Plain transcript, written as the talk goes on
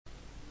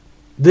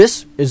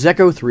This is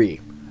Echo 3,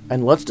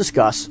 and let's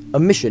discuss a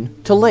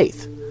mission to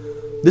Laythe.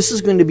 This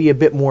is going to be a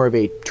bit more of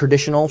a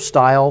traditional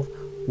style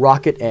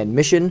rocket and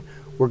mission.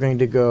 We're going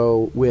to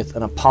go with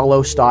an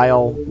Apollo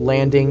style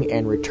landing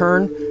and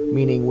return,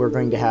 meaning we're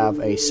going to have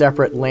a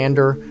separate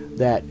lander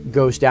that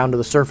goes down to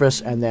the surface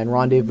and then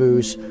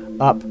rendezvous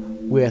up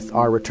with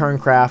our return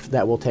craft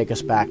that will take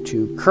us back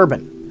to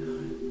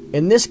Kerbin.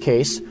 In this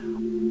case,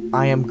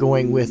 I am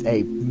going with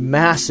a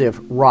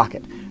massive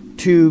rocket.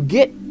 To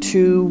get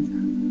to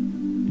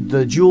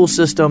the Jool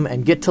system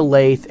and get to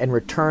Laythe and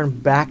return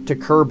back to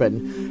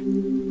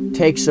Kerbin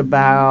takes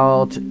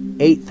about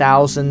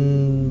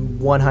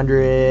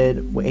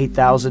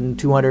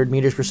 8,200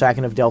 meters per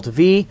second of delta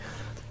V,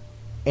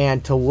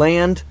 and to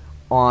land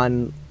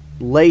on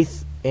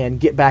Laythe and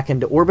get back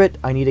into orbit,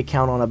 I need to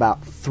count on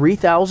about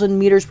 3,000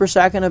 meters per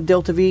second of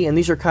delta V, and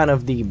these are kind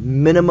of the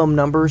minimum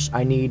numbers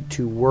I need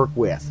to work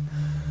with.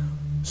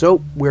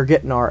 So we're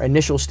getting our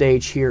initial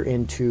stage here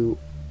into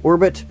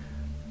orbit,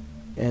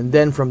 and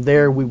then from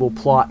there we will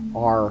plot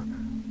our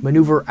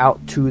maneuver out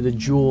to the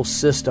Jool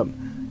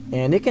system.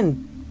 And it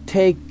can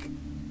take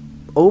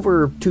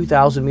over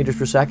 2,000 meters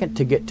per second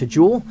to get to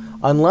Jool,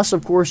 unless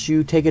of course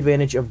you take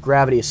advantage of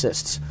gravity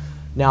assists.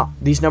 Now,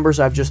 these numbers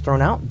I've just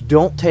thrown out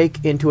don't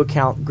take into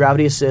account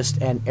gravity assist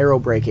and aero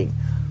braking,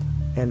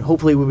 and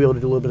hopefully we'll be able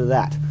to do a little bit of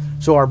that.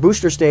 So our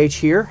booster stage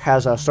here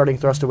has a starting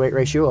thrust to weight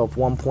ratio of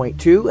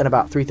 1.2 and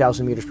about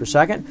 3,000 meters per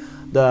second.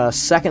 The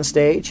second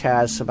stage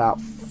has about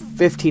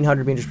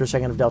 1,500 meters per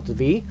second of delta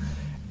V.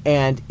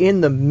 And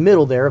in the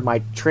middle there,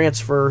 my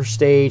transfer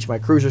stage, my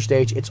cruiser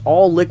stage, it's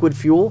all liquid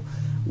fuel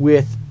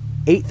with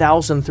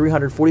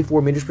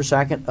 8,344 meters per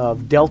second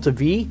of delta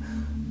V.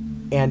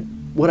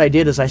 And what I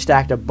did is I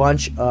stacked a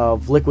bunch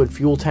of liquid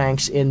fuel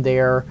tanks in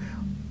there,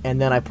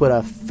 and then I put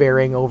a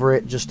fairing over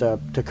it just to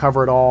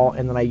cover it all,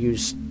 and then I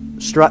used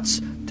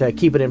struts to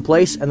keep it in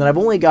place. And then I've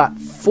only got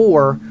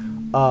 4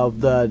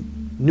 of the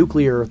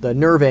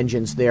nerve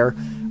engines there.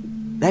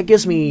 That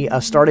gives me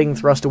a starting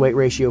thrust to weight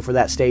ratio for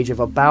that stage of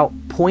about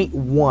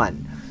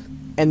 0.1.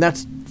 And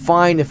that's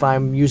fine if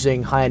I'm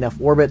using high enough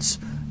orbits.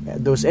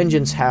 Those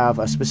engines have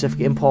a specific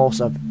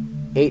impulse of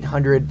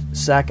 800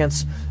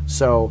 seconds,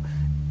 so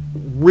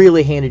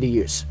really handy to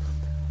use.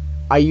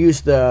 I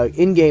use the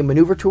in-game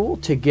maneuver tool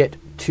to get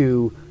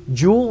to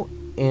Jool,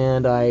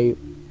 and I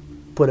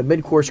put a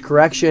mid-course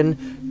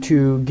correction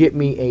to get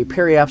me a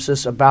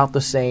periapsis about the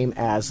same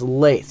as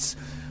Laythe's.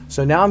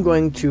 So now I'm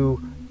going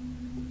to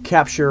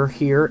capture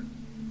here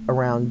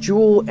around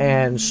Jool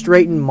and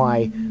straighten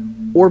my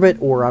orbit,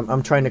 or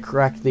I'm trying to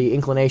correct the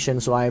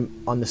inclination so I'm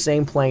on the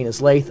same plane as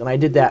Laythe, and I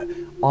did that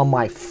on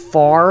my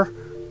far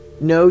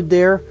node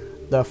there.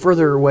 The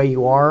further away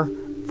you are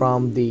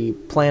from the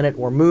planet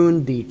or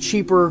moon, the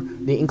cheaper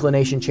the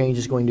inclination change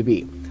is going to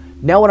be.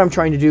 Now what I'm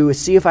trying to do is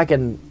see if I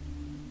can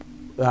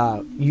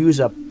use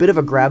a bit of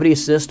a gravity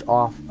assist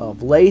off of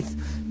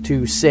Laythe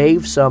to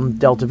save some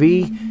delta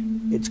V.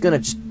 It's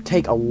going to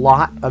take a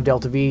lot of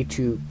delta V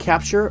to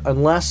capture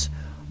unless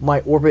my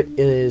orbit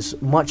is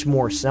much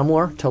more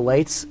similar to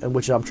Laythe's,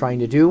 which I'm trying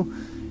to do.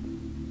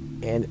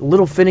 And a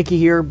little finicky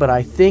here, but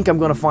I think I'm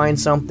going to find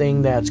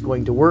something that's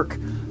going to work.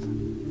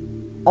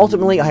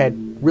 Ultimately, I had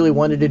really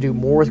wanted to do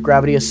more with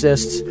gravity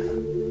assists,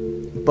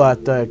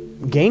 but the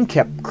game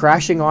kept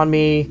crashing on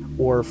me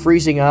or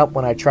freezing up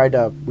when I tried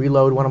to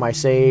reload one of my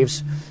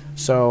saves.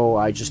 So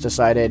I just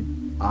decided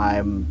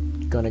I'm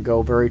going to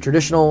go very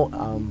traditional,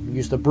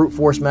 use the brute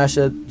force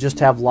method, just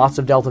have lots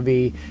of delta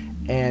V,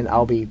 and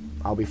I'll be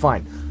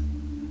fine.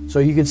 So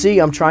you can see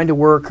I'm trying to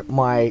work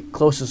my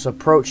closest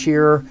approach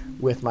here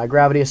with my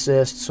gravity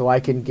assist so I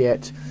can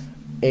get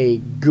a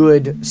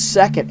good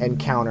second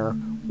encounter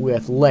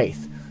with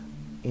Laythe.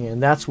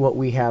 And that's what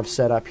we have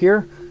set up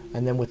here.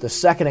 And then with the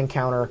second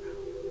encounter,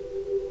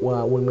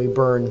 when we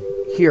burn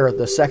here,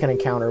 the second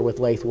encounter with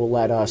Laythe will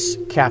let us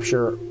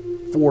capture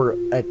for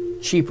a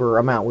cheaper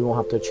amount. We won't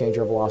have to change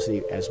our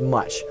velocity as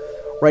much.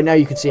 Right now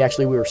you can see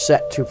actually we were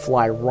set to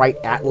fly right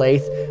at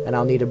Laythe, and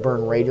I'll need to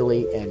burn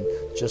radially and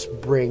just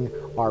bring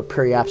our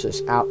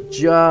periapsis out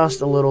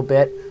just a little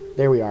bit.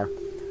 There we are.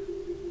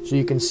 So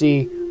you can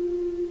see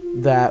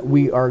that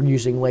we are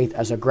using Laythe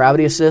as a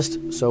gravity assist,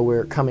 so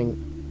we're coming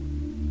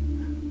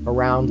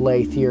around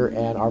Laythe here,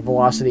 and our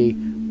velocity,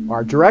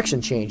 our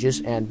direction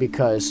changes, and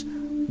because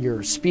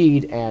your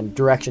speed and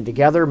direction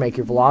together make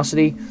your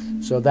velocity,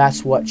 so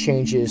that's what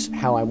changes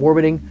how I'm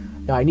orbiting.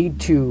 Now I need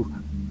to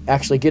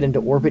actually get into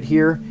orbit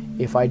here.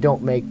 If I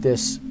don't make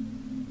this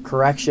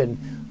correction,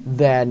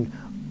 then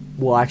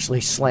we'll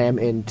actually slam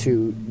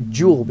into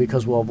Jool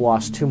because we'll have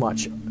lost too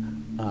much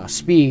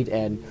speed,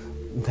 and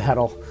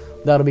that'll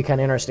be kind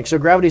of interesting. So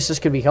gravity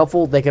assists can be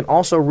helpful. They can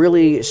also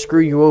really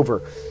screw you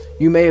over.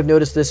 You may have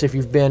noticed this if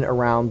you've been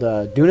around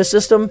the Duna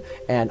system,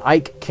 and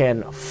Ike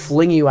can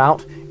fling you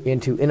out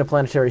into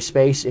interplanetary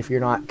space if you're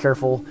not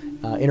careful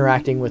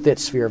interacting with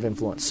its sphere of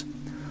influence.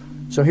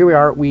 So here we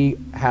are. We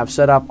have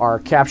set up our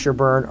capture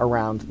burn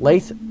around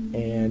Laythe,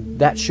 and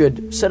that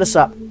should set us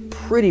up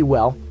pretty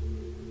well.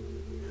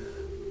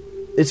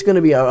 it's going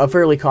to be a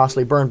fairly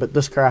costly burn, but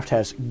this craft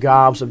has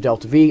gobs of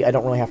Delta V. I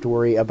don't really have to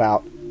worry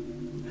about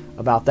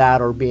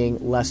that or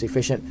being less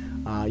efficient.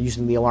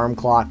 Using the alarm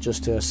clock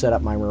just to set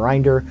up my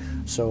reminder,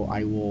 so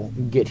I will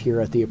get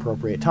here at the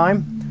appropriate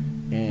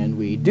time, and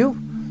we do.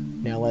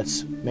 Now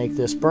let's make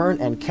this burn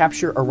and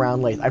capture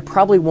around Laythe. I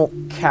probably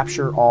won't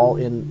capture all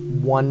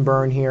in one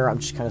burn here. I'm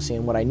just kind of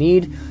seeing what I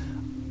need.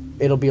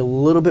 It'll be a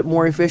little bit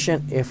more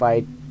efficient if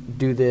I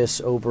do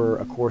this over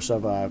a course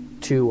of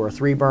 2 or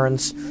 3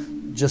 burns,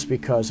 just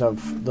because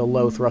of the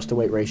low thrust to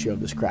weight ratio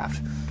of this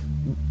craft.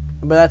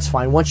 But that's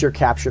fine. Once you're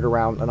captured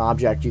around an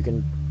object, you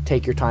can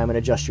take your time and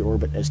adjust your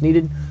orbit as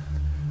needed.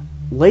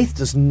 Laythe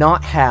does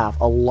not have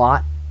a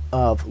lot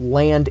of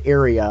land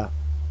area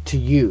to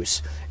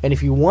use, and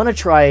if you want to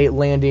try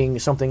landing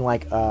something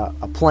like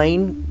a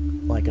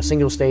plane, like a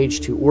single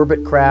stage to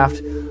orbit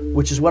craft,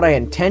 which is what I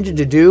intended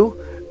to do,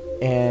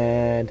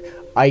 and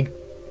I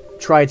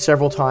tried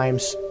several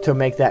times to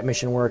make that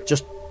mission work,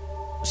 just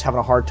was having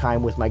a hard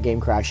time with my game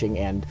crashing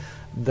and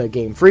the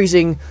game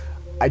freezing.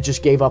 I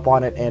just gave up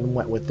on it and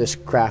went with this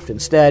craft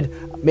instead.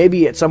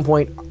 Maybe at some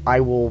point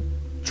I will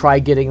try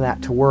getting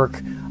that to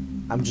work.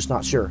 I'm just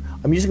not sure.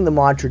 I'm using the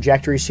mod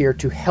trajectories here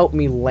to help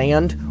me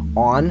land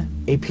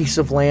on a piece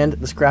of land.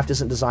 This craft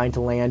isn't designed to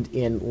land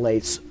in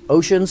Laythe's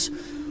oceans,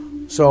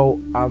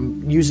 so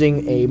I'm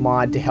using a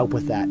mod to help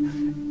with that.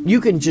 You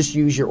can just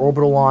use your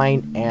orbital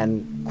line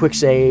and quick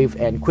save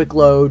and quick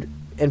load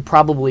and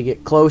probably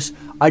get close.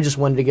 I just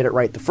wanted to get it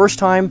right the first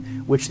time,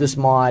 which this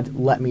mod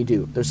let me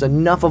do. There's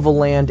enough of a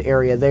land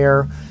area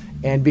there,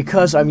 and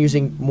because I'm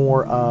using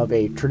more of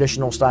a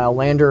traditional style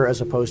lander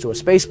as opposed to a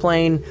space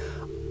plane,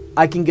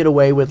 I can get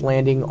away with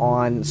landing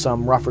on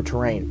some rougher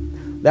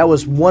terrain. That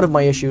was one of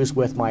my issues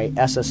with my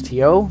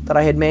SSTO that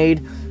I had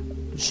made,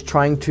 just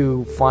trying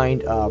to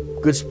find a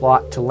good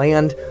spot to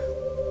land.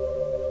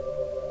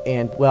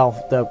 And,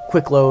 well, the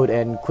quick load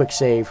and quick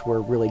save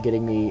were really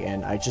getting me,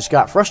 and I just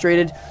got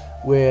frustrated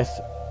with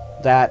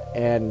that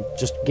and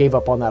just gave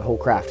up on that whole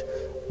craft.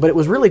 But it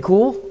was really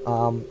cool.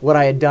 What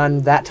I had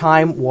done that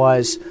time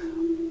was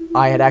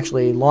I had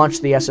actually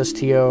launched the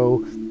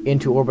SSTO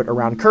into orbit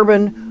around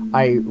Kerbin.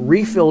 I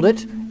refilled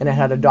it, and it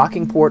had a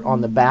docking port on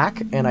the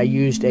back, and I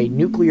used a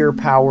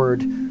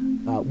nuclear-powered,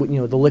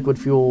 the liquid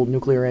fuel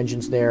nuclear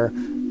engines there,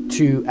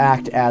 to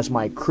act as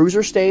my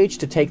cruiser stage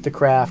to take the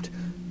craft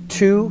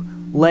to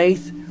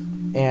Laythe,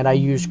 and I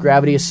used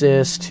gravity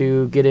assist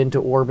to get into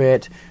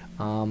orbit.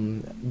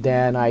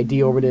 Then I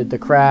deorbited the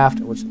craft,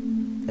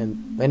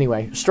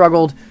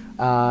 struggled.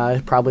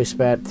 Probably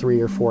spent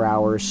 3 or 4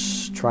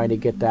 hours trying to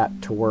get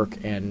that to work,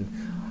 and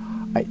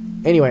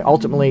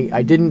ultimately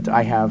I didn't.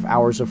 I have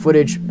hours of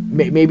footage.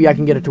 Maybe I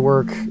can get it to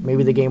work.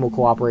 Maybe the game will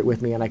cooperate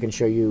with me, and I can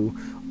show you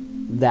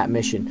that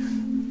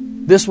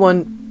mission. This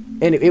one,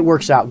 and it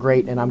works out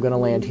great, and I'm going to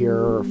land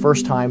here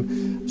first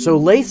time. So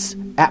Laythe's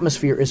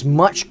atmosphere is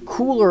much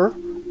cooler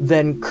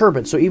than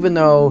Kerbin. So even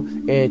though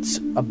it's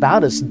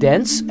about as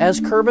dense as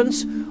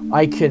Kerbin's,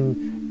 I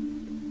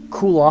can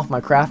cool off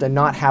my craft and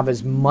not have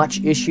as much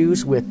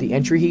issues with the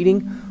entry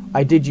heating.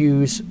 I did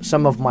use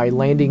some of my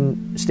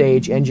landing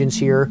stage engines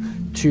here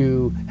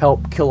to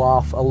help kill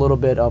off a little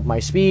bit of my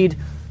speed,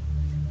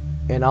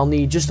 and I'll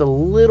need just a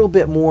little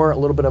bit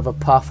of a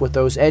puff with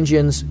those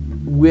engines.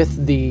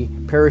 With the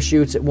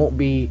parachutes,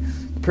 the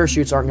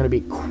parachutes aren't going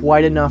to be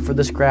quite enough for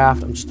this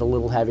craft. I'm just a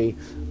little heavy,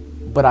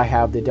 but I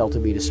have the Delta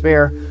V to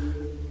spare.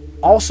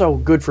 Also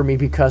good for me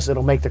because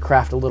it'll make the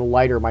craft a little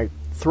lighter. My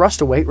thrust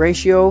to weight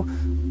ratio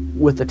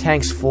with the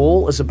tanks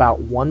full is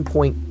about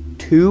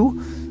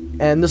 1.2,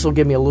 and this will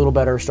give me a little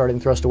better starting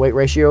thrust to weight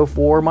ratio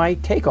for my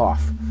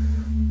takeoff.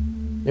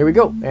 There we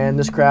go, and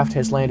this craft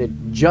has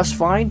landed just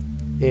fine.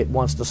 It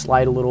wants to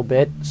slide a little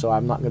bit, so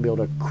I'm not going to be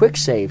able to quick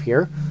save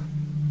here.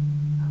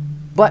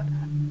 But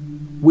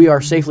we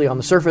are safely on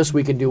the surface.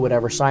 We can do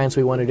whatever science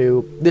we want to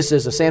do. This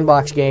is a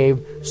sandbox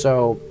game,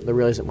 so there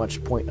really isn't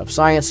much point of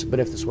science, but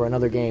if this were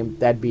another game,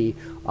 that'd be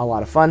a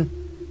lot of fun.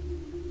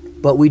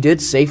 But we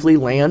did safely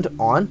land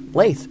on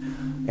Laythe,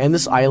 and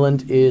this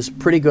island is a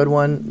pretty good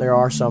one. There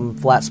are some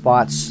flat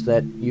spots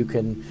that you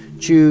can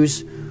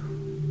choose.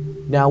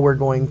 Now we're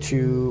going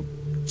to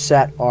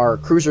set our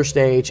cruiser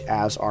stage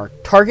as our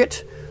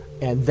target,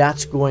 and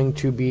that's going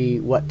to be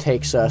what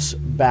takes us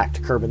back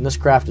to Kerbin. This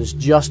craft is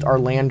just our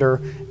lander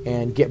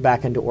and get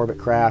back into orbit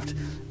craft.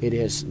 It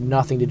has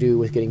nothing to do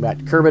with getting back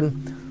to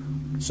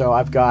Kerbin. So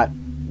I've got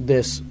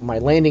my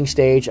landing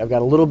stage. I've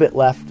got a little bit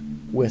left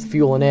with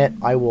fuel in it.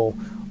 I will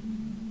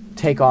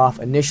take off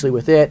initially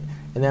with it,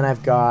 and then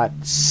I've got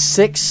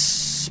 6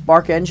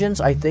 spark engines,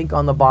 I think,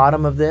 on the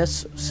bottom of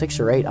this. 6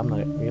 or 8, I'm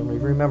not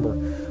even remember.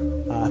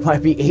 It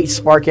might be 8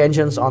 spark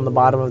engines on the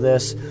bottom of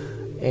this,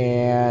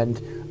 and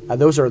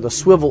those are the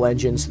swivel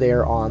engines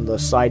there on the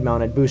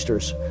side-mounted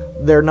boosters.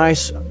 They're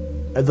nice.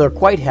 They're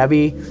quite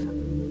heavy,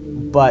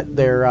 but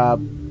they're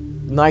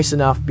nice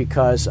enough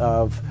because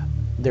of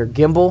their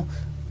gimbal.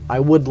 I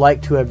would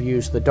like to have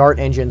used the dart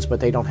engines, but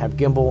they don't have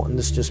gimbal, and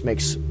this just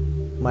makes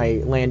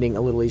my landing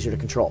a little easier to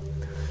control.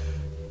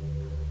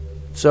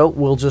 So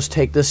we'll just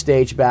take this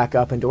stage back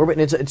up into orbit.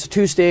 And it's a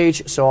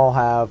 2-stage, so I'll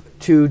have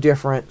 2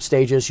 different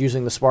stages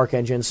using the spark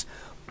engines.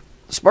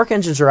 Spark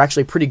engines are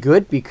actually pretty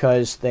good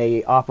because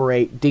they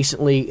operate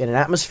decently in an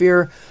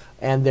atmosphere,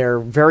 and they're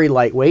very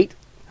lightweight.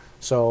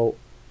 So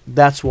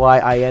that's why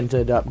I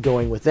ended up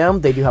going with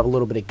them. They do have a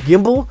little bit of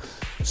gimbal,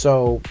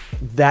 so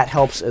that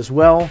helps as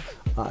well.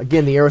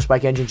 Again, the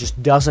Aerospike engine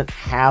just doesn't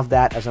have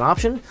that as an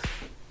option.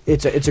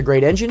 It's a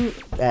great engine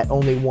at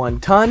only 1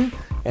 ton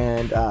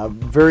and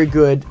very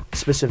good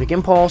specific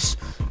impulse.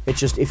 It's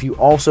just if you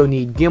also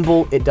need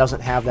gimbal, it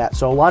doesn't have that.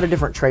 So a lot of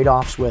different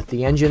trade-offs with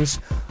the engines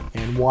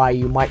and why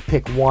you might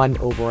pick one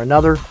over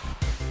another.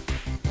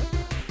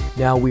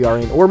 Now we are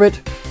in orbit.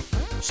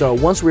 So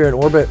once we're in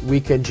orbit, we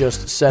can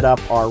just set up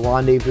our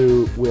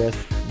rendezvous with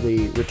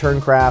the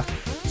return craft.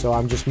 So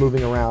I'm just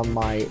moving around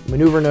my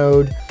maneuver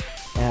node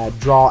and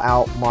draw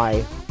out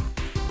my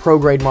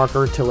prograde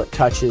marker till it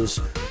touches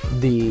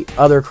the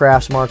other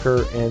craft's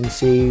marker and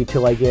see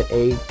till I get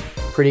a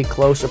pretty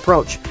close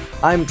approach.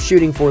 I'm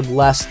shooting for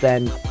less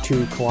than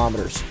 2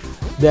 kilometers.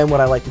 Then what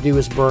I like to do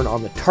is burn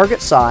on the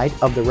target side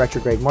of the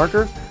retrograde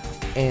marker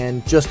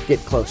and just get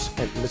close.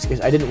 In this case,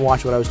 I didn't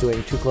watch what I was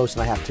doing too close,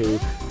 and I have to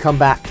come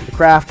back to the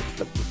craft.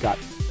 But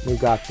we've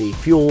got the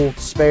fuel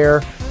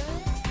spare,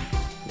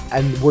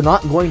 and we're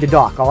not going to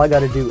dock. All I got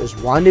to do is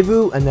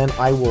rendezvous, and then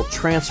I will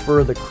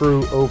transfer the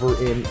crew over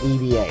in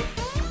EVA.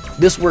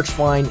 This works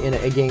fine in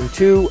a game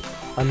 2,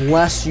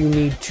 unless you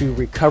need to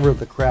recover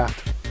the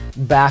craft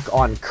back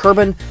on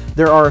Kerbin.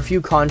 There are a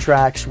few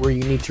contracts where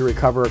you need to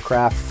recover a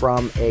craft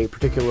from a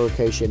particular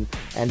location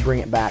and bring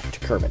it back to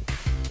Kerbin.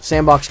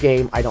 Sandbox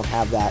game, I don't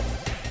have that.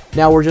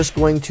 Now we're just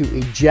going to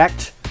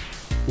eject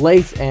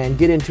Laythe and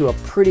get into a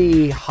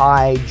pretty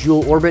high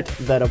Jool orbit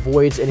that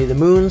avoids any of the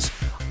moons.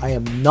 I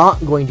am not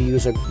going to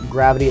use a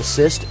gravity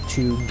assist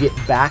to get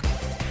back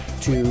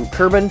to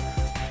Kerbin.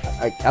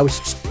 I was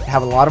just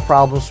having a lot of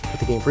problems with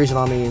the game freezing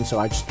on me, and so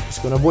I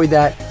just going to avoid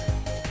that.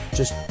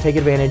 Just take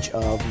advantage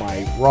of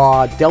my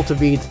raw Delta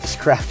V that this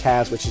craft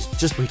has, which is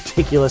just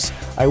ridiculous.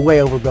 I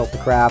way overbuilt the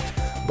craft,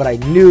 but I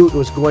knew it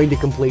was going to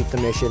complete the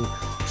mission,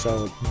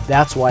 so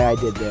that's why I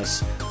did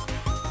this.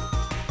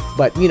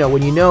 But, you know,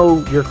 when you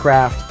know your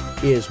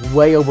craft is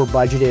way over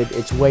budgeted,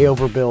 it's way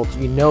overbuilt,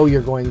 you know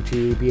you're going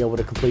to be able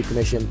to complete the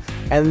mission,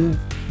 and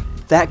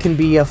that can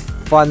be a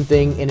fun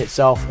thing in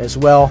itself as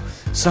well.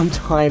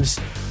 Sometimes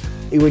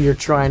when you're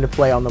trying to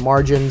play on the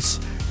margins,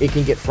 it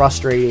can get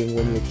frustrating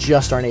when you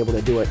just aren't able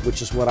to do it,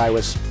 which is what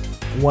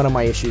one of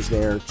my issues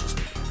there.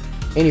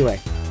 Anyway,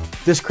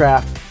 this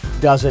craft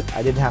does it.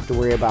 I didn't have to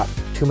worry about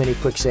too many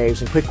quick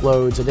saves and quick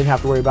loads. I didn't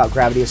have to worry about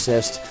gravity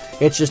assist.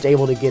 It's just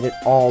able to get it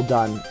all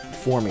done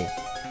for me.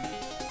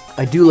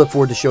 I do look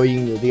forward to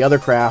showing you the other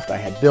craft I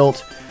had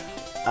built.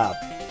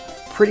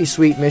 Pretty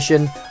sweet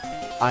mission.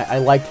 I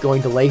like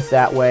going to Laythe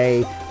that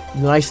way.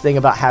 The nice thing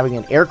about having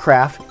an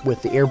aircraft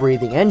with the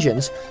air-breathing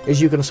engines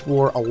is you can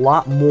explore a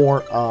lot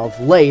more of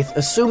Laythe,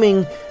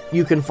 assuming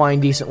you can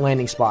find decent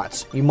landing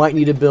spots. You might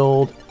need to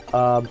build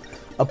a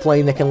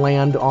plane that can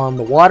land on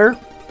the water,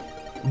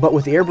 but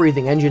with the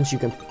air-breathing engines, you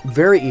can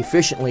very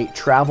efficiently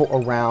travel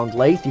around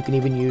Laythe. You can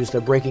even use the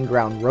breaking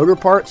ground rotor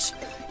parts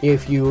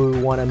if you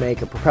want to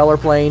make a propeller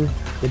plane.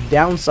 The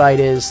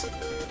downside is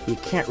you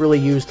can't really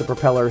use the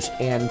propellers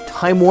and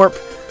time warp,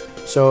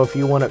 so if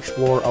you want to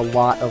explore a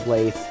lot of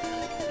Laythe,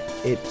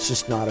 it's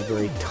just not a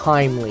very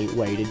timely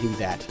way to do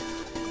that.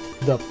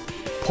 The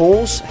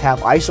poles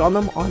have ice on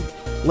them on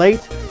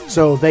Laythe,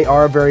 so they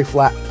are a very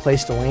flat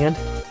place to land.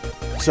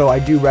 So I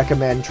do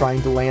recommend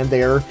trying to land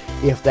there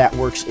if that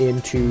works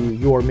into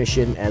your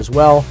mission as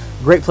well.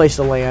 Great place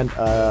to land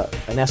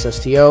an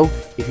SSTO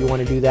if you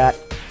want to do that.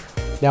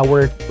 Now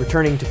we're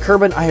returning to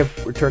Kerbin. I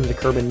have returned to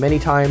Kerbin many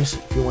times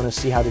if you want to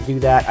see how to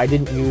do that. I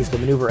didn't use the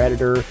maneuver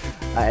editor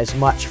as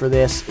much for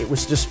this. It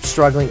was just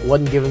struggling. It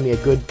wasn't giving me a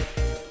good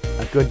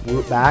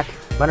route back.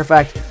 Matter of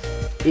fact,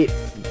 it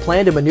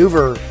planned a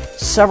maneuver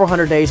several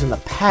hundred days in the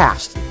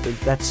past.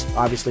 That's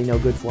obviously no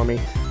good for me.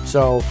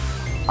 So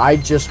I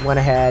just went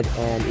ahead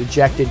and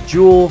ejected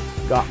Jool,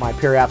 got my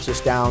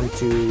periapsis down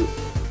to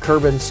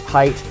Kerbin's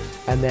height,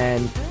 and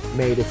then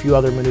made a few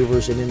other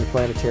maneuvers in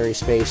interplanetary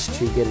space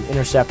to get an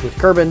intercept with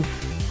Kerbin,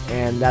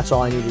 and that's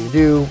all I needed to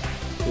do.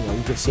 You know,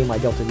 you can see my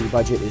Delta V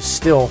budget is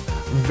still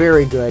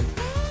very good.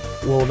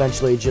 We'll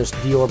eventually just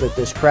deorbit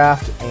this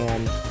craft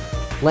and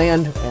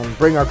land and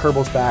bring our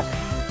Kerbals back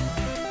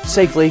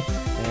safely,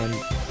 and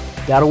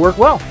that'll work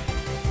well.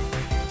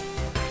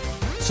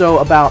 So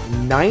about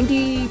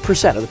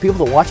 90% of the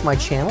people that watch my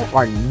channel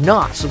are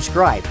not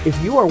subscribed. If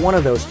you are one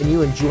of those and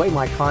you enjoy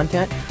my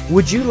content,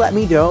 would you let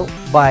me know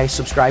by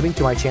subscribing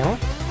to my channel?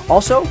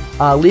 Also,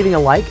 leaving a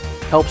like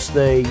helps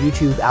the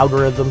YouTube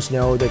algorithms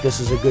know that this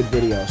is a good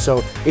video.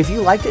 So if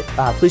you liked it,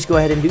 please go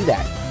ahead and do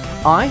that.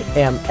 I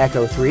am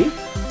Echo3.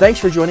 Thanks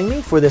for joining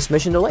me for this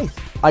mission to Laythe.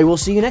 I will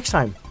see you next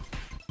time.